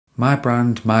My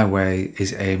Brand, My Way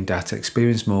is aimed at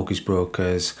experienced mortgage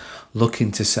brokers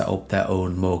looking to set up their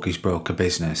own mortgage broker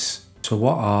business. So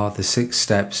what are the 6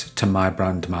 steps to My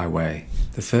Brand, My Way?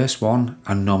 The first one,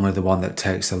 and normally the one that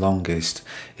takes the longest,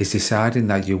 is deciding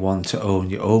that you want to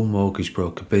own your own mortgage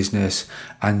broker business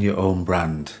and your own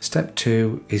brand. Step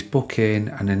 2 is booking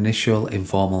an initial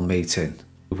informal meeting.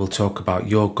 We will talk about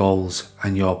your goals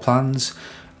and your plans,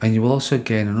 and you will also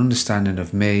gain an understanding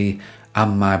of me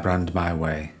and My Brand, My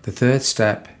Way. The third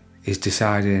step is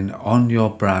deciding on your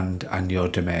brand and your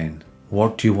domain.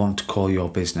 What do you want to call your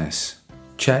business?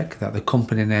 Check that the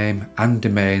company name and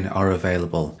domain are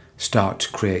available. Start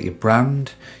to create your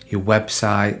brand, your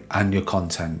website and your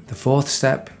content. The fourth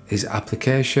step is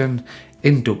application,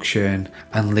 induction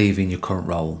and leaving your current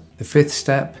role. The fifth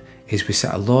step is we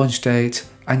set a launch date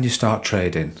and you start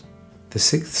trading. The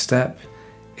sixth step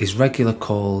is regular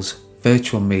calls,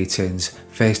 virtual meetings,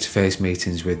 face-to-face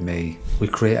meetings with me. We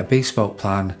create a bespoke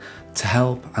plan to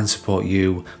help and support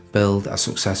you build a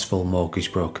successful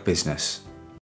mortgage broker business.